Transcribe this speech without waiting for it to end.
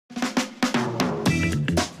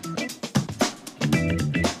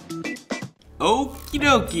Okie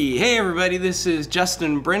dokie. Hey everybody, this is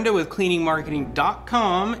Justin and Brenda with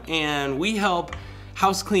cleaningmarketing.com, and we help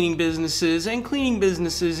house cleaning businesses and cleaning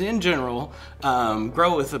businesses in general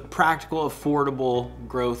grow with a practical, affordable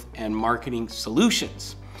growth and marketing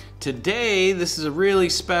solutions. Today, this is a really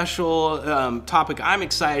special topic I'm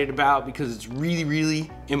excited about because it's really,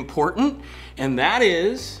 really important, and that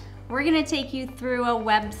is... We're gonna take you through a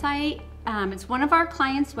website. It's one of our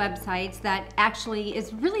clients' websites that actually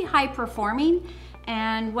is really high performing.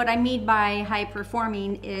 And what I mean by high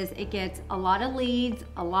performing is it gets a lot of leads,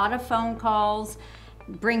 a lot of phone calls,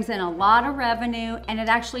 brings in a lot of revenue, and it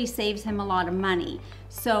actually saves him a lot of money.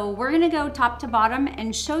 So we're gonna go top to bottom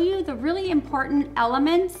and show you the really important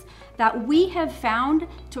elements that we have found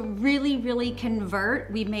to really convert.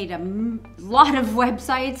 We've made a lot of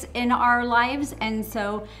websites in our lives, and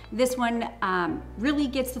so this one really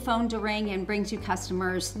gets the phone to ring and brings you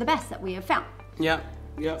customers the best that we have found. Yeah.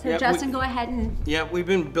 So Justin, go ahead and... Yeah, we've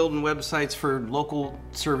been building websites for local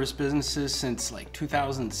service businesses since like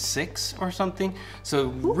 2006 or something. So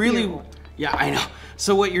really, yeah, I know.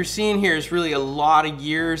 So what you're seeing here is really a lot of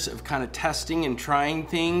years of kind of testing and trying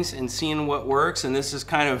things and seeing what works. And this is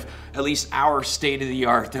kind of at least our state of the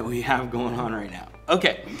art that we have going on right now.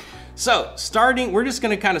 Okay, so we're just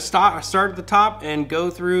gonna kind of start at the top and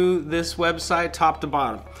go through this website top to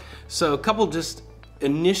bottom. So a couple just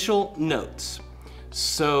initial notes.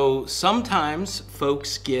 So sometimes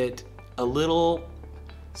folks get a little,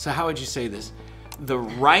 so how would you say this? The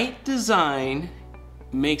right design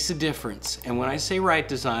makes a difference. And when I say right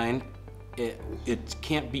design, it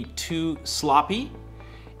can't be too sloppy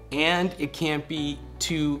and it can't be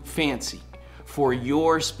too fancy for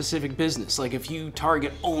your specific business. Like if you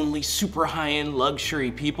target only super high-end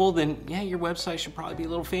luxury people, then yeah, your website should probably be a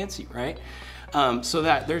little fancy, right? So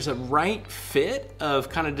that there's a right fit of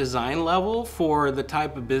kind of design level for the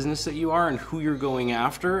type of business that you are and who you're going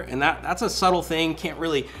after. And that's a subtle thing, can't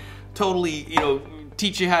really totally,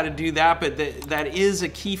 teach you how to do that, but that is a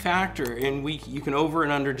key factor, and you can over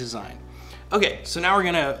and under design. Okay, so now we're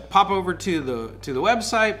gonna pop over to the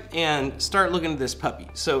website and start looking at this puppy.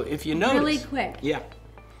 So if you notice... Really quick. Yeah.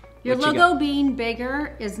 Your logo being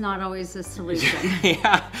bigger is not always the solution.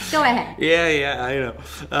 Yeah. Go ahead. Yeah, I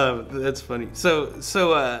know. That's funny. So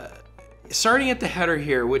starting at the header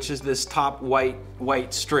here, which is this top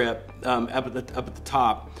white strip up at the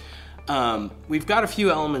top, we've got a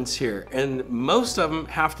few elements here, and most of them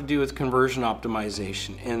have to do with conversion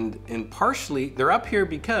optimization, and partially they're up here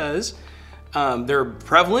because they're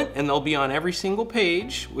prevalent and they'll be on every single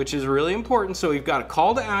page, which is really important. So we've got a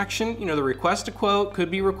call to action, the request a quote,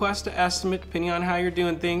 could be request to estimate, depending on how you're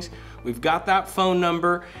doing things. We've got that phone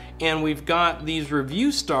number, and we've got these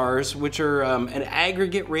review stars, which are an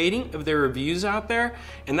aggregate rating of their reviews out there,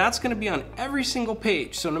 and that's gonna be on every single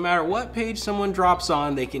page. So no matter what page someone drops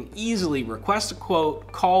on, they can easily request a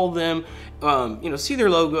quote, call them, see their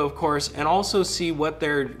logo, of course, and also see what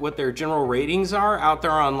their general ratings are out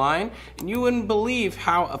there online. And you wouldn't believe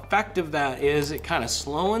how effective that is at kind of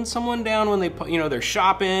slowing someone down when they, they're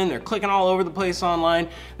shopping, they're clicking all over the place online.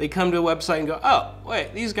 They come to a website and go, oh,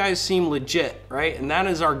 wait, these guys seem legit, right? And that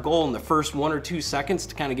is our goal in the first 1 or 2 seconds,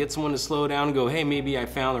 to kind of get someone to slow down and go, hey, maybe I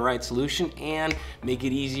found the right solution, and make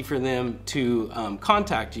it easy for them to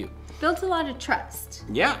contact you. Builds a lot of trust.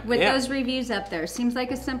 Yeah. With those reviews up there. Seems like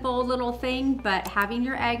a simple little thing, but having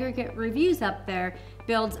your aggregate reviews up there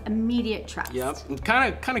builds immediate trust. Yep. And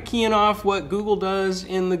kind of keying off what Google does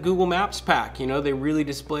in the Google Maps pack. They really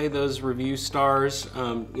display those review stars,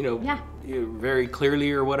 very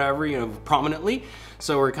clearly or whatever, prominently.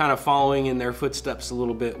 So we're kind of following in their footsteps a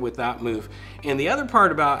little bit with that move. And the other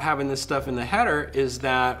part about having this stuff in the header is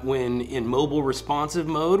that when in mobile responsive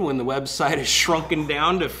mode, when the website is shrunken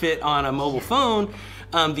down to fit on a mobile phone,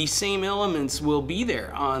 these same elements will be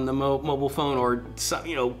there on the mobile phone, or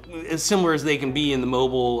as similar as they can be in the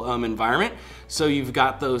mobile environment. So you've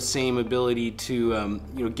got those same ability to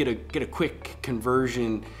get a quick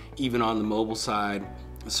conversion even on the mobile side.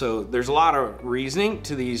 So there's a lot of reasoning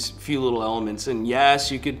to these few little elements, and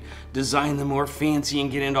yes, you could design them more fancy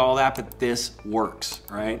and get into all that, but this works,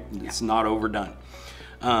 right? Yeah. It's not overdone.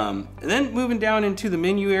 And then moving down into the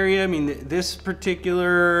menu area, this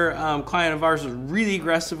particular client of ours was really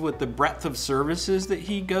aggressive with the breadth of services that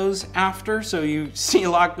he goes after. So you see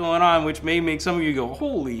a lot going on, which may make some of you go,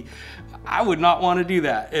 holy, I would not want to do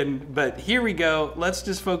that. But here we go. Let's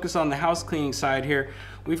just focus on the house cleaning side here.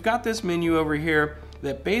 We've got this menu over here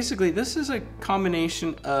that basically this is a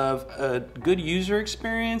combination of a good user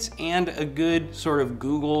experience and a good sort of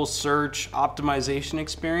Google search optimization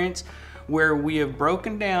experience, where we have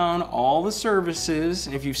broken down all the services.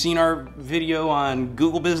 If you've seen our video on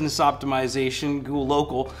Google Business Optimization, Google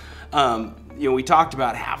Local, we talked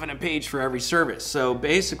about having a page for every service. So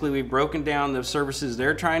basically we've broken down the services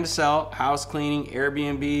they're trying to sell: house cleaning,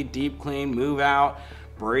 Airbnb, deep clean, move out,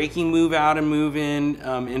 breaking move out and move in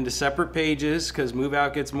into separate pages because move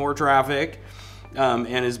out gets more traffic and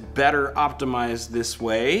is better optimized this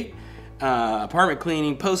way. Apartment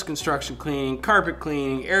cleaning, post-construction cleaning, carpet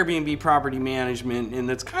cleaning, Airbnb property management, and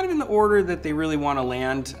that's kind of in the order that they really want to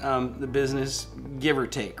land the business, give or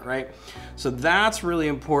take, right? So that's really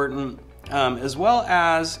important. As well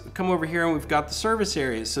as come over here and we've got the service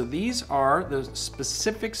areas. So these are the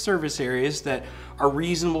specific service areas that are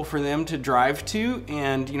reasonable for them to drive to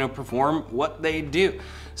and perform what they do.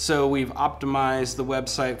 So we've optimized the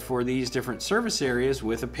website for these different service areas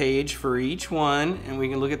with a page for each one, and we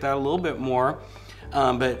can look at that a little bit more.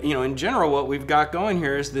 But in general, what we've got going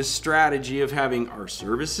here is this strategy of having our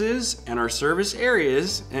services and our service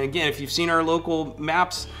areas. And again, if you've seen our local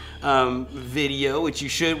maps video, which you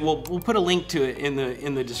should, we'll put a link to it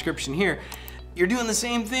in the description here. You're doing the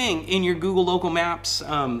same thing in your Google Local Maps,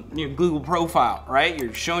 your Google profile, right?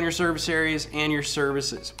 You're showing your service areas and your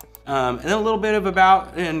services. And then a little bit of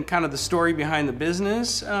about and kind of the story behind the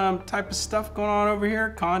business type of stuff going on over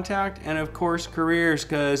here, contact, and of course careers,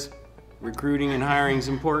 because recruiting and hiring is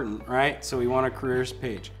important, right? So we want a careers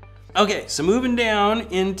page. Okay, so moving down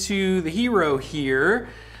into the hero here.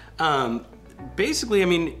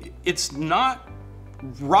 Basically, it's not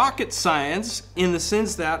rocket science in the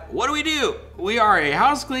sense that, what do? We are a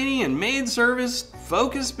house cleaning and maid service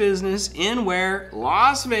focused business in where?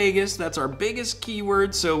 Las Vegas. That's our biggest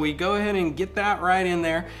keyword, so we go ahead and get that right in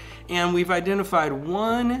there. And we've identified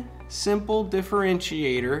one simple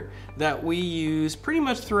differentiator that we use pretty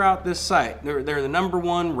much throughout this site. They're the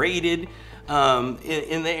 #1 rated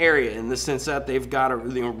in the area, in the sense that they've got a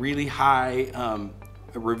really high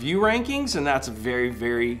review rankings, and that's very,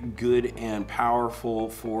 very good and powerful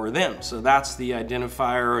for them. So that's the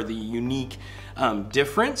identifier or the unique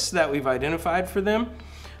difference that we've identified for them.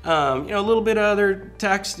 A little bit of other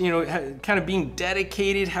text, kind of being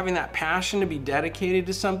dedicated, having that passion to be dedicated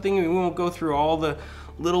to something. We won't go through all the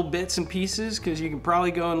little bits and pieces because you can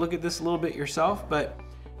probably go and look at this a little bit yourself, but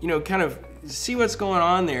kind of see what's going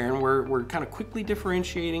on there, and we're kind of quickly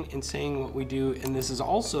differentiating and saying what we do. And this is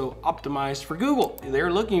also optimized for Google.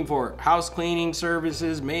 They're looking for house cleaning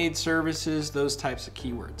services, maid services, those types of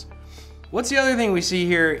keywords. What's the other thing we see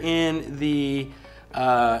here in the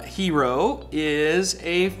hero is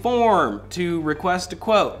a form to request a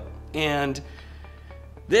quote, and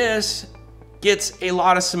this gets a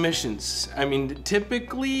lot of submissions.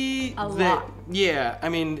 Typically a lot. Yeah,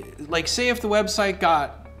 like say if the website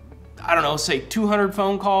got, I don't know, say 200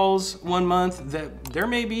 phone calls one month, that there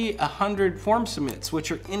may be 100 form submits,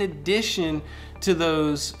 which are in addition to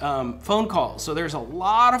those phone calls. So there's a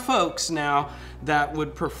lot of folks now that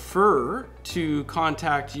would prefer to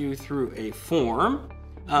contact you through a form.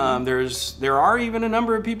 There are even a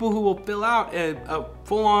number of people who will fill out a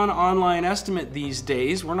full-on online estimate these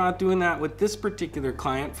days. We're not doing that with this particular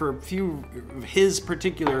client for a few of his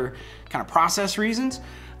particular kind of process reasons.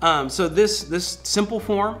 So this simple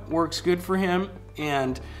form works good for him,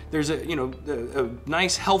 and there's a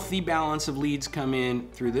nice healthy balance of leads come in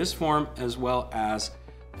through this form as well as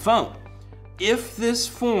phone. If this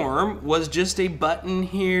form was just a button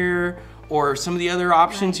here or some of the other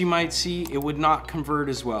options you might see, it would not convert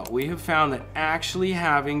as well. We have found that actually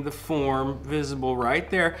having the form visible right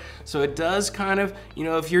there, so it does kind of,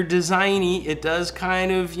 if you're designy, it does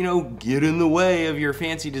kind of, get in the way of your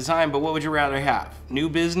fancy design. But what would you rather have? New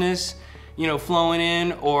business, flowing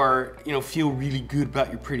in, or, feel really good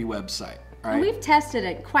about your pretty website, right? And we've tested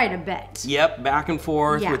it quite a bit. Yep, back and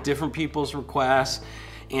forth with different people's requests.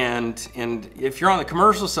 And if you're on the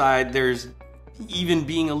commercial side, there's even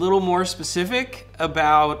being a little more specific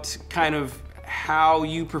about kind of how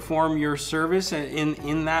you perform your service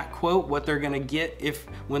in that quote, what they're gonna get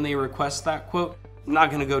when they request that quote. I'm not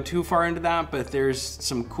gonna go too far into that, but there's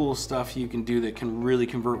some cool stuff you can do that can really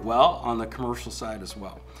convert well on the commercial side as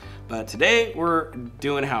well. But today we're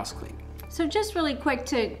doing house cleaning. So just really quick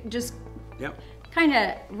to just kind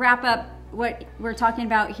of wrap up what we're talking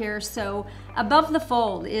about here. So above the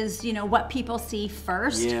fold is, what people see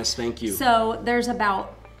first. Yes, thank you. So there's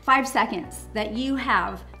about 5 seconds that you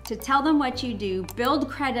have to tell them what you do, build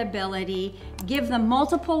credibility, give them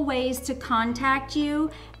multiple ways to contact you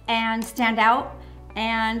and stand out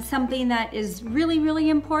And something that is really, really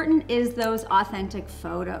important is those authentic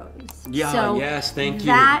photos. Yeah, so yes, thank you.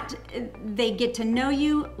 That they get to know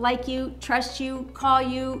you, like you, trust you, call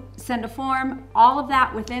you, send a form, all of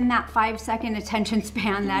that within that 5-second attention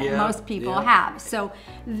span that most people have. So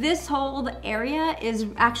this whole area is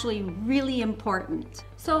actually really important.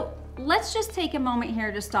 So let's just take a moment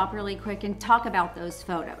here to stop really quick and talk about those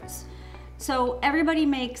photos. So everybody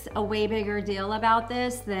makes a way bigger deal about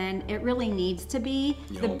this than it really needs to be.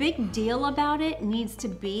 The big deal about it needs to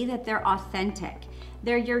be that they're authentic.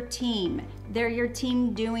 They're your team. They're your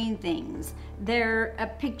team doing things. They're a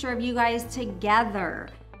picture of you guys together.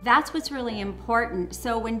 That's what's really important.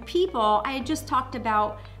 So when people, I just talked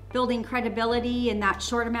about building credibility in that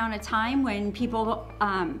short amount of time when people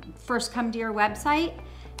first come to your website,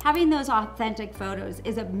 having those authentic photos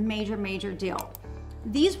is a major, major deal.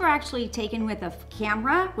 These were actually taken with a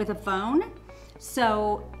camera, with a phone.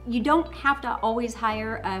 So you don't have to always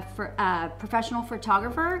hire a professional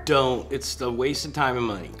photographer. Don't. It's a waste of time and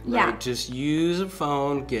money. Right? Yeah. Just use a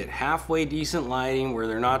phone, get halfway decent lighting where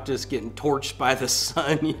they're not just getting torched by the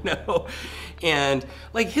sun, you know? And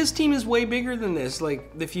like his team is way bigger than this. Like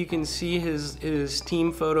if you can see his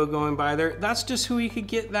team photo going by there, that's just who he could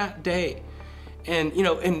get that day. And you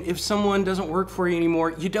know, and if someone doesn't work for you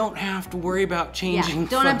anymore, you don't have to worry about changing. Yeah,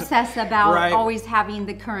 don't obsess about always having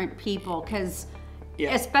the current people, because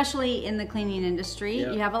especially in the cleaning industry,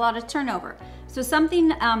 you have a lot of turnover. So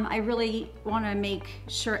something I really want to make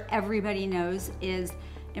sure everybody knows is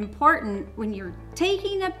important when you're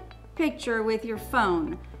taking a picture with your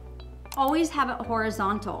phone, always have it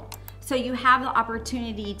horizontal. So you have the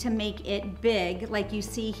opportunity to make it big, like you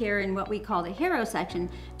see here in what we call the hero section,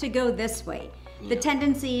 to go this way. The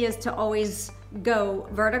tendency is to always go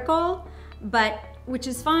vertical, but which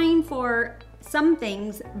is fine for some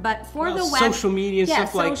things, but for the web, social media and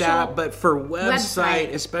stuff like that, but for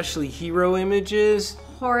website, especially hero images,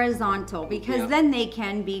 horizontal, because then they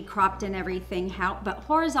can be cropped and everything out, but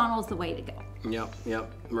horizontal is the way to go.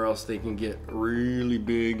 Yep. Or else they can get really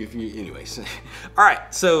big if you, anyways. All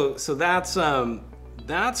right, so that's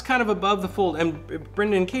kind of above the fold. And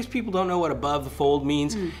Brenda, in case people don't know what above the fold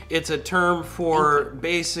means, it's a term for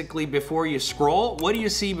basically before you scroll. What do you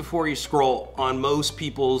see before you scroll on most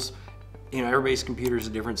people's, you know, everybody's computer is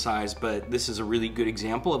a different size, but this is a really good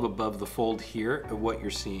example of above the fold here of what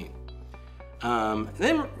you're seeing.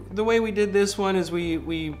 Then the way we did this one is he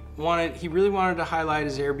really wanted to highlight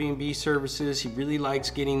his Airbnb services. He really likes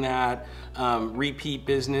getting that repeat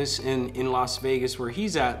business in Las Vegas where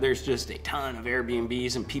he's at. There's just a ton of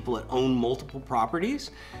Airbnbs and people that own multiple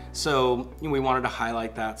properties. So we wanted to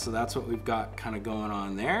highlight that. So that's what we've got kind of going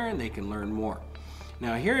on there, and they can learn more.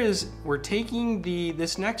 Now we're taking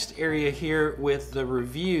this next area here with the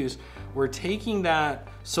reviews. We're taking that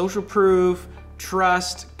social proof,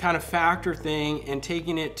 trust kind of factor thing and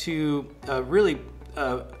taking it to really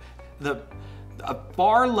a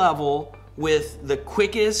bar level with the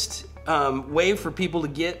quickest way for people to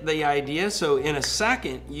get the idea. So in a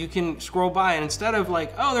second you can scroll by, and instead of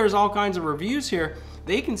like, oh, there's all kinds of reviews here,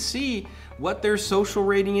 they can see what their social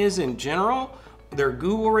rating is in general, their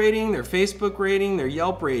Google rating, their Facebook rating, their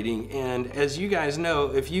Yelp rating. And as you guys know,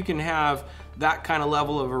 if you can have that kind of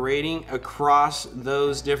level of a rating across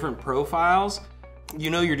those different profiles, you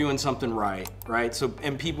know you're doing something right? So,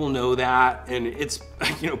 and people know that, and it's,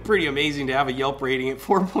 you know, pretty amazing to have a Yelp rating at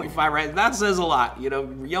 4.5, right? That says a lot, you know,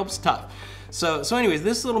 Yelp's tough. So anyways,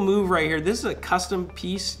 this little move right here, this is a custom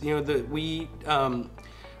piece, you know, that we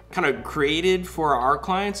kind of created for our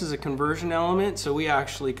clients as a conversion element. So we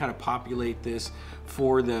actually kind of populate this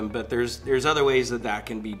for them, but there's other ways that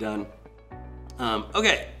can be done.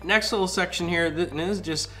 Okay, next little section here, this is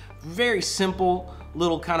just very simple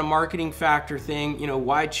little kind of marketing factor thing. You know,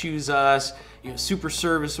 why choose us? You know, super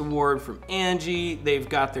service award from Angie. They've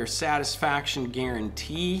got their satisfaction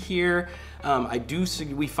guarantee here.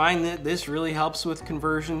 We find that this really helps with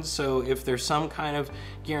conversions. So if there's some kind of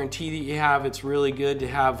guarantee that you have, it's really good to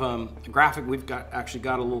have a graphic. We've actually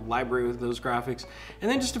got a little library with those graphics. And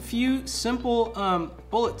then just a few simple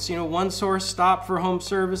bullets. You know, one source stop for home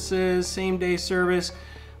services, same day service,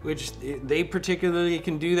 which they particularly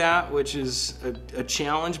can do that, which is a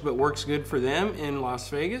challenge, but works good for them in Las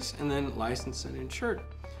Vegas, and then licensed and insured.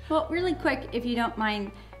 Well, really quick, if you don't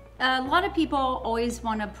mind, a lot of people always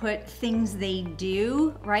want to put things they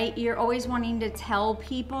do, right? You're always wanting to tell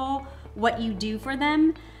people what you do for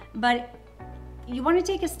them, but you want to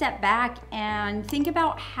take a step back and think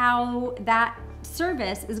about how that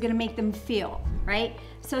service is going to make them feel, right?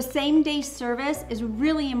 So same day service is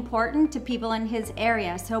really important to people in his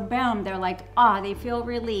area. So boom, they're like, they feel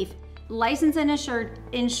relief. licensed and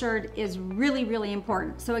insured is really, really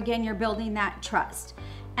important. So again, you're building that trust.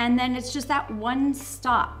 And then it's just that one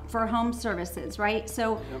stop for home services, right?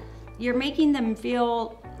 So you're making them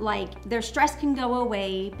feel like their stress can go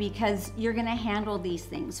away because you're gonna handle these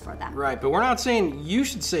things for them. Right, but we're not saying you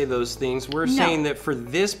should say those things. We're saying that for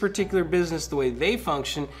this particular business, the way they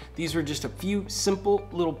function, these were just a few simple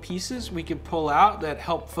little pieces we could pull out that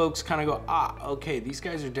help folks kind of go, ah, okay, these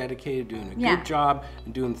guys are dedicated, doing a good job,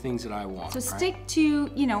 and doing things that I want. So stick to,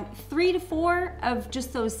 3 to 4 of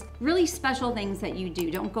just those really special things that you do.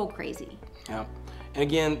 Don't go crazy. Yeah. And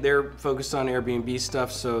again, they're focused on Airbnb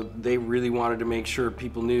stuff, so they really wanted to make sure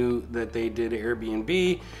people knew that they did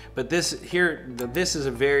Airbnb. But this is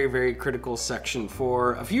a very, very critical section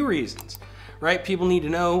for a few reasons, right? People need to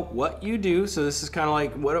know what you do. So this is kind of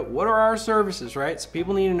like, what are our services, right? So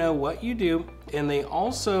people need to know what you do. And they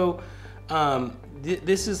also,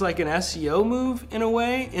 this is like an SEO move in a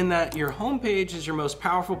way, in that your homepage is your most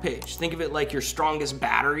powerful page. Think of it like your strongest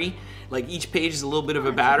battery. Like each page is a little bit of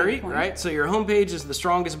a battery, right? So your homepage is the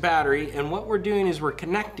strongest battery, and what we're doing is we're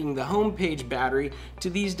connecting the homepage battery to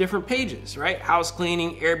these different pages, right? House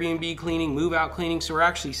cleaning, Airbnb cleaning, move out cleaning. So we're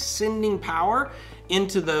actually sending power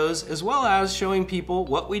into those, as well as showing people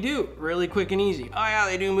what we do really quick and easy. Oh yeah,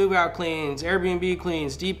 they do move out cleans, Airbnb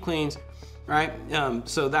cleans, deep cleans. Right,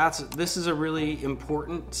 so this is a really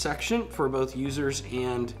important section for both users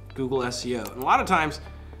and Google SEO. And a lot of times,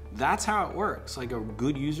 that's how it works. Like a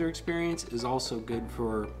good user experience is also good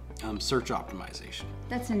for search optimization.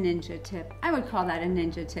 That's a ninja tip. I would call that a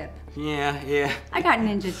ninja tip. Yeah. I got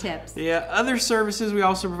ninja tips. Yeah, other services we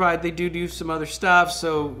also provide, they do some other stuff.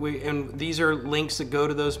 So and these are links that go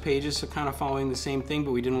to those pages, so kind of following the same thing,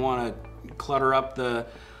 but we didn't want to clutter up the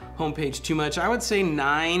homepage too much. I would say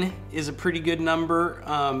 9 is a pretty good number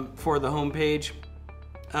for the homepage.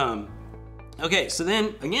 Okay, so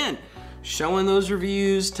then again, showing those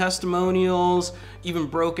reviews, testimonials, even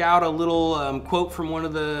broke out a little quote from one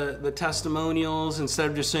of the testimonials instead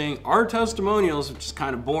of just saying our testimonials, which is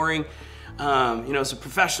kind of boring. It's a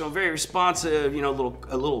professional, very responsive, a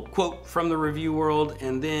little quote from the review world,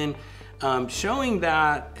 and then showing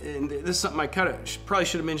that, and this is something I probably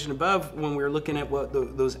should have mentioned above when we were looking at what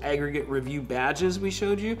those aggregate review badges we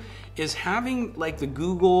showed you, is having like the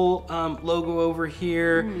Google logo over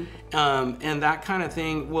here and that kind of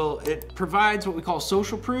thing. Well, it provides what we call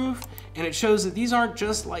social proof, and it shows that these aren't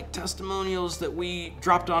just like testimonials that we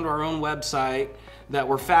dropped onto our own website that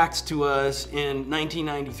were faxed to us in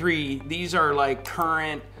 1993. These are like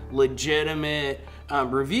current, legitimate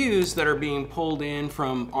reviews that are being pulled in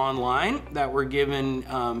from online that were given,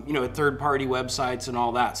 at third-party websites and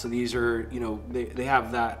all that. So these are, they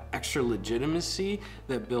have that extra legitimacy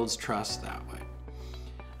that builds trust that way.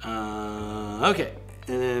 Okay,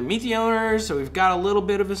 and then meet the owners. So we've got a little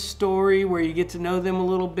bit of a story where you get to know them a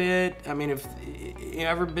little bit. I mean, if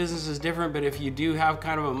every business is different, but if you do have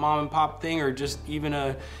kind of a mom and pop thing, or just even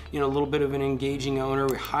a little bit of an engaging owner,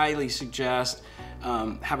 we highly suggest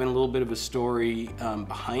having a little bit of a story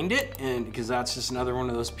behind it, and because that's just another one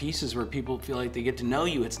of those pieces where people feel like they get to know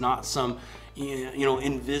you. It's not some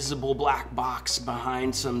invisible black box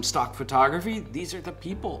behind some stock photography. These are the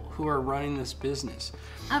people who are running this business.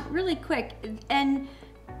 Really quick, and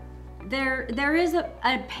there is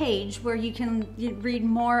a page where you can read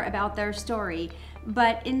more about their story,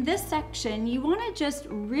 but in this section you want to just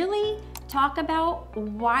really talk about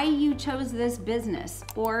why you chose this business,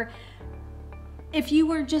 or if you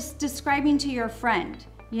were just describing to your friend,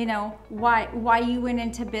 why you went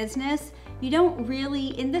into business. You don't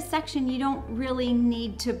really, in this section, you don't really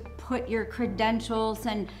need to put your credentials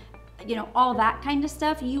and, all that kind of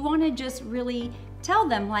stuff. You want to just really tell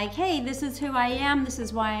them like, hey, this is who I am. This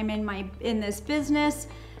is why I'm in this business.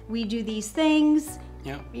 We do these things.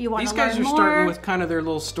 Yeah. You want These to guys learn are more. starting with kind of their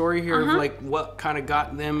little story here of like what kind of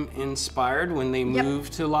got them inspired when they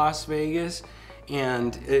moved to Las Vegas.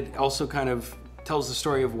 And it also kind of tells the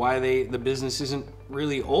story of why the business isn't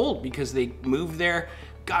really old, because they moved there,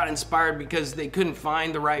 got inspired because they couldn't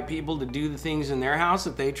find the right people to do the things in their house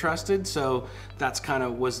that they trusted. So that's kind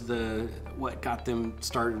of what got them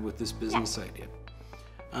started with this business idea.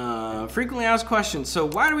 Frequently asked questions. So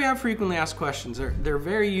why do we have frequently asked questions? They're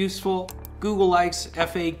very useful. Google likes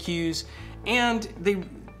FAQs, and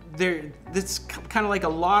that's kind of like a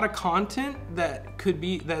lot of content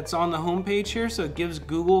that's on the homepage here. So it gives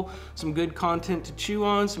Google some good content to chew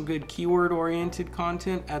on, some good keyword oriented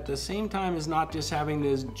content, at the same time as not just having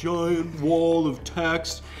this giant wall of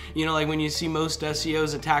text. Like when you see most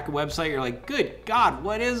SEOs attack a website, you're like, good God,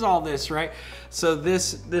 what is all this, right? So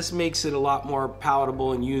this makes it a lot more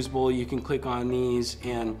palatable and usable. You can click on these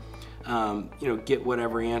and get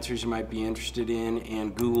whatever answers you might be interested in,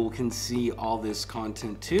 and Google can see all this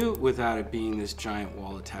content too without it being this giant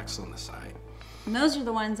wall of text on the site. And those are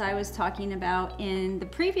the ones I was talking about in the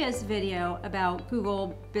previous video about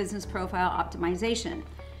Google Business Profile Optimization.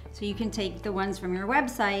 So you can take the ones from your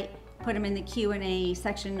website, put them in the Q&A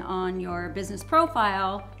section on your business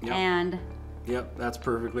profile, and yep, that's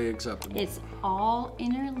perfectly acceptable. It's all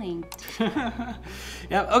interlinked. Yeah,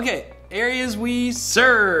 okay, areas we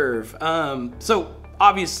serve. So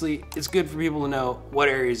obviously it's good for people to know what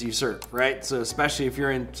areas you serve, right? So especially if you're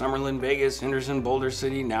in Summerlin, Vegas, Henderson, Boulder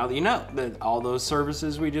City, now that you know that all those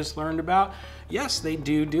services we just learned about, yes, they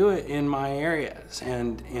do it in my areas.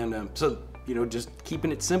 And so, just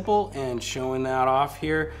keeping it simple and showing that off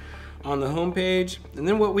here on the homepage. And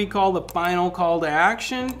then what we call the final call to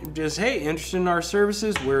action, just, hey, interested in our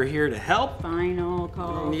services, we're here to help. Final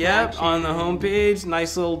call to Yep, action. on the homepage,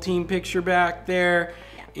 nice little team picture back there.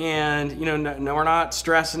 And no, we're not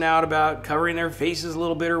stressing out about covering their faces a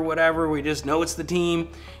little bit or whatever. We just know it's the team,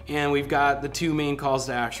 and we've got the 2 main calls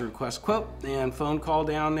to action: request quote and phone call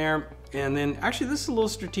down there. And then actually this is a little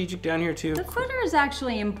strategic down here too. The footer is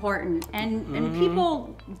actually important, and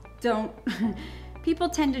people don't. People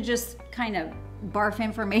tend to just kind of barf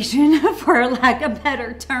information, for lack of a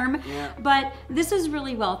better term. Yeah. But this is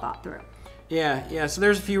really well thought through. Yeah, so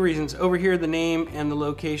there's a few reasons. Over here, the name and the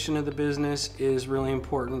location of the business is really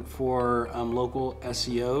important for local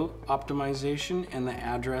SEO optimization, and the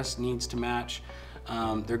address needs to match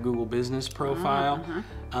their Google business profile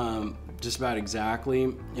just about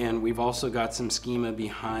exactly. And we've also got some schema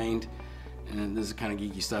behind, and this is kind of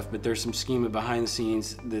geeky stuff, but there's some schema behind the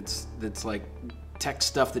scenes that's like text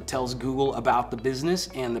stuff that tells Google about the business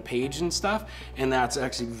and the page and stuff, and that's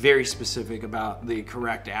actually very specific about the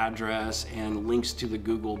correct address and links to the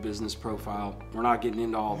Google business profile. We're not getting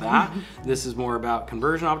into all that. This is more about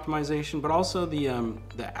conversion optimization, but also the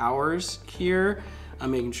hours here,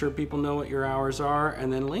 making sure people know what your hours are,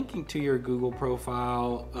 and then linking to your Google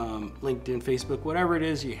profile, LinkedIn, Facebook, whatever it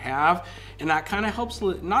is you have. And that kind of helps,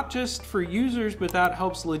 not just for users, but that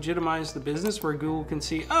helps legitimize the business, where Google can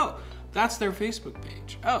see, oh, that's their Facebook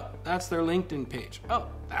page. Oh, that's their LinkedIn page. Oh,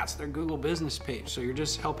 that's their Google business page. So you're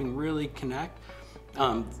just helping really connect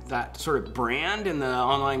that sort of brand and the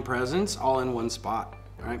online presence all in one spot,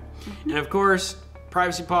 right? And of course,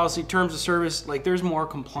 privacy policy, terms of service, like there's more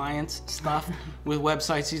compliance stuff with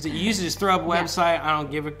websites. You used to just throw up a website, I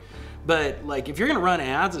don't give a, but like if you're gonna run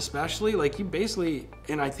ads especially, like you basically,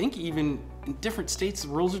 and I think even in different states the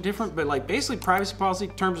rules are different, but like basically privacy policy,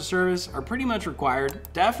 terms of service are pretty much required,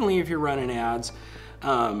 definitely if you're running ads.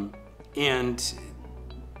 And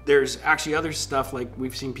there's actually other stuff, like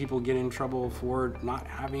we've seen people get in trouble for not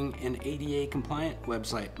having an ADA compliant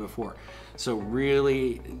website before. So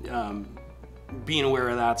really being aware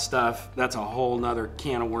of that stuff, that's a whole nother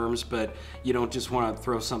can of worms, but you don't just want to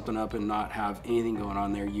throw something up and not have anything going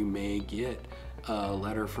on there. You may get a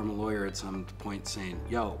letter from a lawyer at some point saying,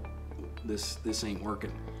 yo, this ain't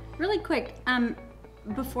working. Really quick,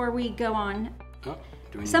 before we go on, Oh,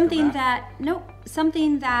 do we need to something go back?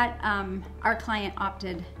 that our client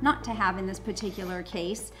opted not to have in this particular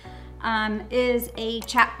case is a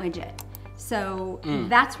chat widget. So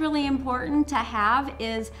that's really important to have.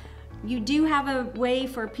 Is you do have a way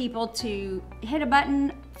for people to hit a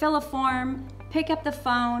button, fill a form, pick up the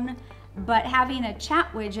phone, but having a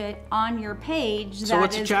chat widget on your page. So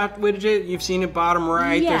what's a chat widget? You've seen it bottom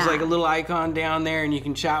right. Yeah. There's like a little icon down there and you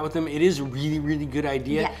can chat with them. It is a really, really good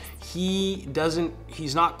idea. Yes.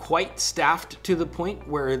 He's not quite staffed to the point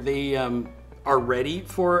where they are ready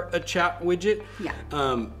for a chat widget.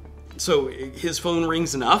 Yeah. So his phone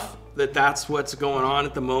rings enough that's what's going on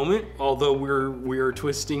at the moment, although we're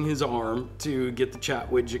twisting his arm to get the chat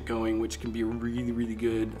widget going, which can be a really, really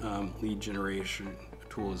good lead generation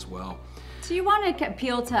tool as well. So you want to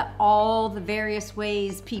appeal to all the various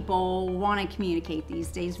ways people want to communicate these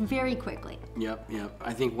days very quickly. Yep.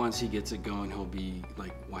 I think once he gets it going, he'll be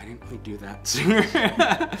like, why didn't we do that sooner?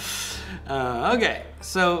 Okay,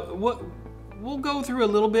 so we'll go through a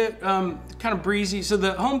little bit, kind of breezy. So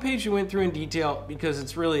the homepage we went through in detail because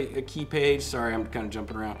it's really a key page. Sorry, I'm kind of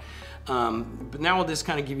jumping around. But now we'll just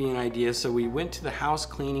kind of give you an idea. So we went to the house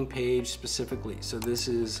cleaning page specifically. So this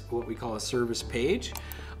is what we call a service page,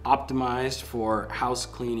 optimized for house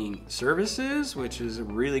cleaning services, which is a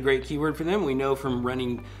really great keyword for them. We know from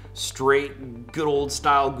running straight good old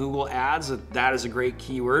style Google ads that is a great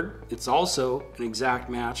keyword. It's also an exact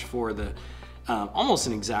match for the almost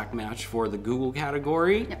an exact match for the Google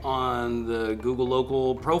category on the Google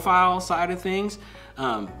local profile side of things.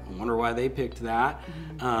 I wonder why they picked that.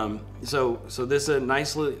 So this is a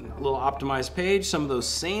nice little optimized page. Some of those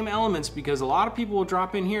same elements, because a lot of people will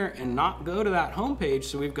drop in here and not go to that home page.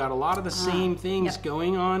 So we've got a lot of the same things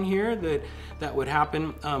going on here that would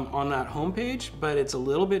happen on that home page, but it's a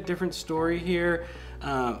little bit different story here.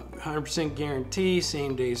 100% guarantee,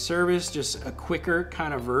 same day service, just a quicker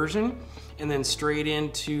kind of version, and then straight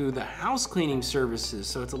into the house cleaning services.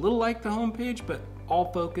 So it's a little like the home page, but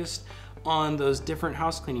all focused on those different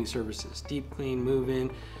house cleaning services. Deep clean, move in.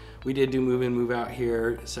 We did do move in, move out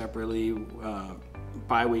here separately,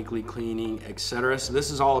 bi-weekly cleaning, etc. So this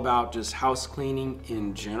is all about just house cleaning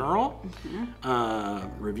in general.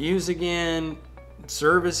 Reviews again,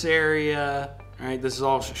 service area. All right, this is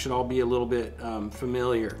all should all be a little bit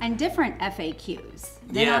familiar. And different FAQs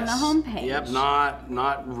than on the homepage. Yep,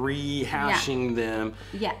 not rehashing them.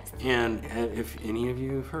 Yes. And if any of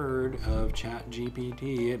you have heard of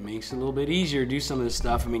ChatGPT, it makes it a little bit easier to do some of this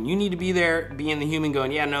stuff. I mean, you need to be there, being the human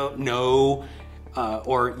going, yeah, no,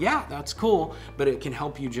 or yeah, that's cool, but it can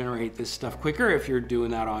help you generate this stuff quicker if you're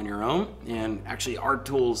doing that on your own. And actually our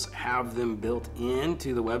tools have them built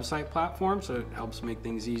into the website platform, so it helps make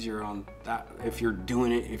things easier on that. If you're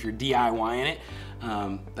doing it, if you're DIYing it,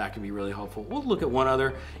 that can be really helpful. We'll look at one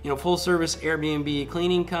other, full service Airbnb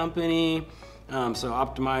cleaning company. So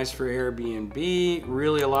optimized for Airbnb,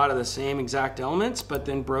 really a lot of the same exact elements, but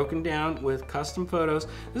then broken down with custom photos.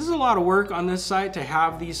 This is a lot of work on this site to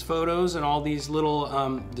have these photos and all these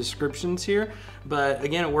little descriptions here. But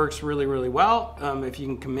again, it works really, really well. If you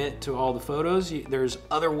can commit to all the photos, there's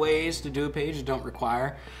other ways to do a page that don't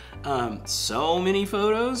require so many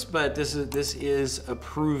photos, but this is a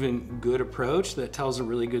proven good approach that tells a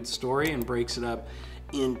really good story and breaks it up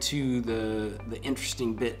into the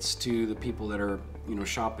interesting bits to the people that are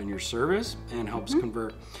shopping your service and helps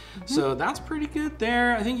convert. So that's pretty good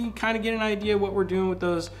there. I think you can kind of get an idea of what we're doing with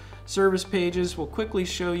those service pages. We'll quickly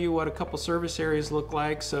show you what a couple service areas look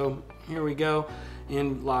like. So here we go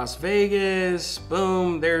in Las Vegas.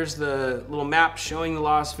 Boom, there's the little map showing the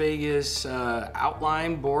Las Vegas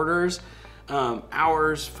outline borders,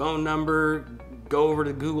 hours, phone number. Go over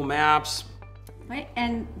to Google Maps. Right,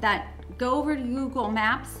 and that go over to Google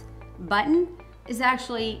Maps button is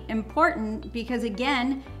actually important because,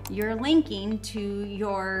 again, you're linking to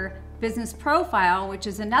your business profile, which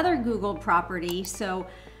is another Google property. So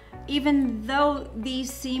even though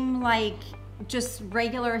these seem like just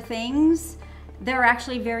regular things, they're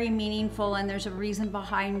actually very meaningful, and there's a reason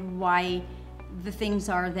behind why the things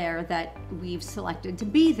are there that we've selected to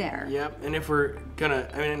be there. Yep, and if we're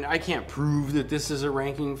gonna, I can't prove that this is a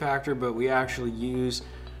ranking factor, but we actually use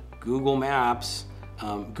Google Maps,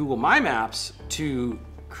 Google My Maps to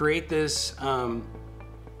create this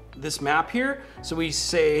this map here. So we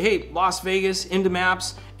say, hey, Las Vegas into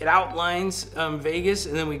Maps, it outlines Vegas,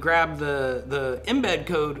 and then we grab the embed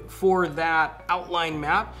code for that outline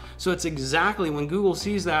map. So it's exactly, when Google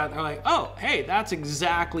sees that, they're like, oh, hey, that's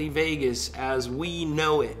exactly Vegas as we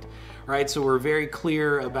know it, right? So we're very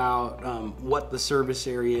clear about what the service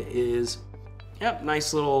area is. Yep,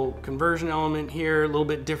 nice little conversion element here, a little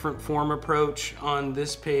bit different form approach on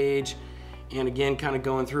this page. And again, kind of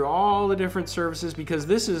going through all the different services, because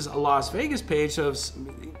this is a Las Vegas page. So if,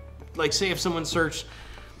 like, say if someone searched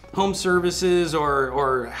home services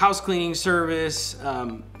or house cleaning service,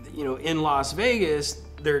 in Las Vegas,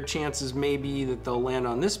 their chances may be that they'll land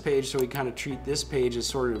on this page. So we kind of treat this page as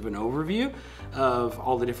sort of an overview of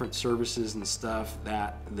all the different services and stuff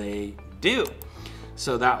that they do.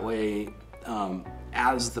 So that way,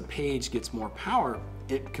 as the page gets more power,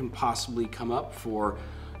 it can possibly come up for,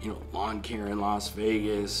 lawn care in Las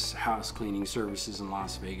Vegas, house cleaning services in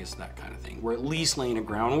Las Vegas, that kind of thing. We're at least laying a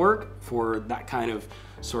groundwork for that kind of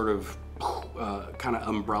sort of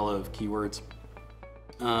umbrella of keywords.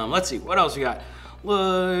 Let's see, what else we got?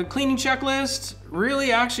 Cleaning checklist,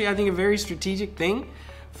 really actually I think a very strategic thing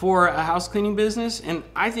for a house cleaning business, and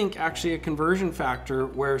I think actually a conversion factor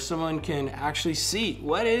where someone can actually see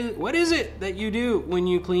what is it that you do when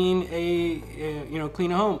you clean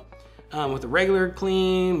clean a home. With a regular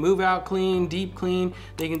clean, move out clean, deep clean,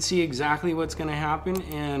 they can see exactly what's going to happen.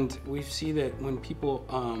 And we see that when people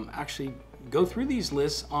actually go through these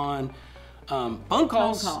lists on phone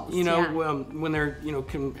calls, when they're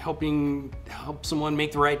help someone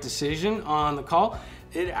make the right decision on the call,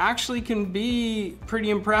 it actually can be pretty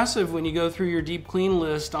impressive when you go through your deep clean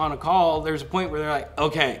list on a call. There's a point where they're like,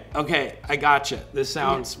 okay, I gotcha. This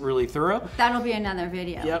sounds really thorough. That'll be another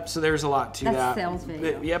video. Yep, so there's a lot to that. That's a sales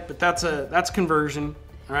video. But that's conversion,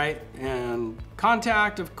 right? And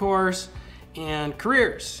contact, of course. and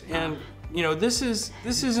careers. And you know, this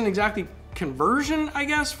isn't exactly conversion, I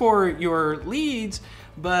guess, for your leads,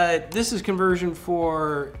 but this is conversion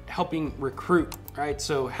for helping recruit, right?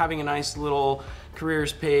 So having a nice little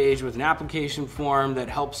careers page with an application form that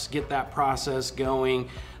helps get that process going,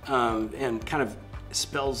 and kind of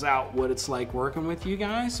spells out what it's like working with you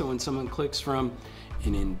guys. So when someone clicks from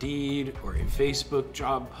an Indeed or a Facebook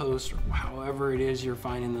job post, or however it is you're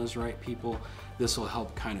finding those right people, this will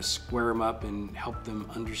help kind of square them up and help them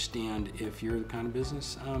understand if you're the kind of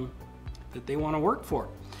business that they want to work for.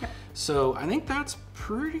 Yep. So I think that's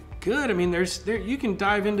pretty good. I mean, you can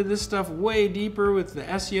dive into this stuff way deeper with the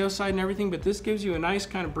SEO side and everything, but this gives you a nice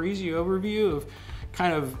kind of breezy overview of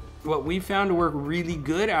kind of what we found to work really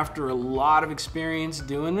good after a lot of experience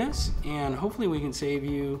doing this. And hopefully we can save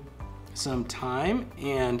you some time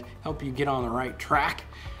and help you get on the right track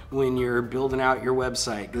when you're building out your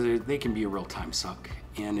website, because they can be a real time suck.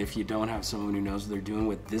 And if you don't have someone who knows what they're doing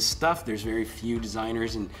with this stuff, there's very few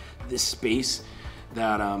designers in this space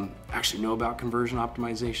that actually know about conversion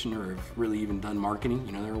optimization or have really even done marketing.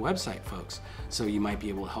 You know, they're website folks. So you might be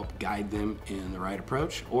able to help guide them in the right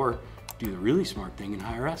approach, or do the really smart thing and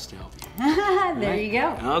hire us to help you. There you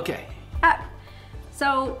go. Okay.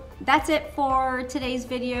 So that's it for today's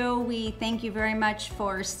video. We thank you very much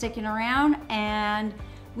for sticking around, and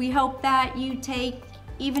we hope that you take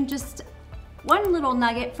even just one little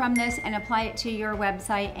nugget from this and apply it to your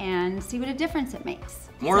website and see what a difference it makes.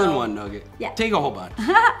 More than one nugget. Yeah. Take a whole bunch.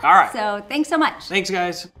 All right. So thanks so much. Thanks,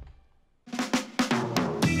 guys.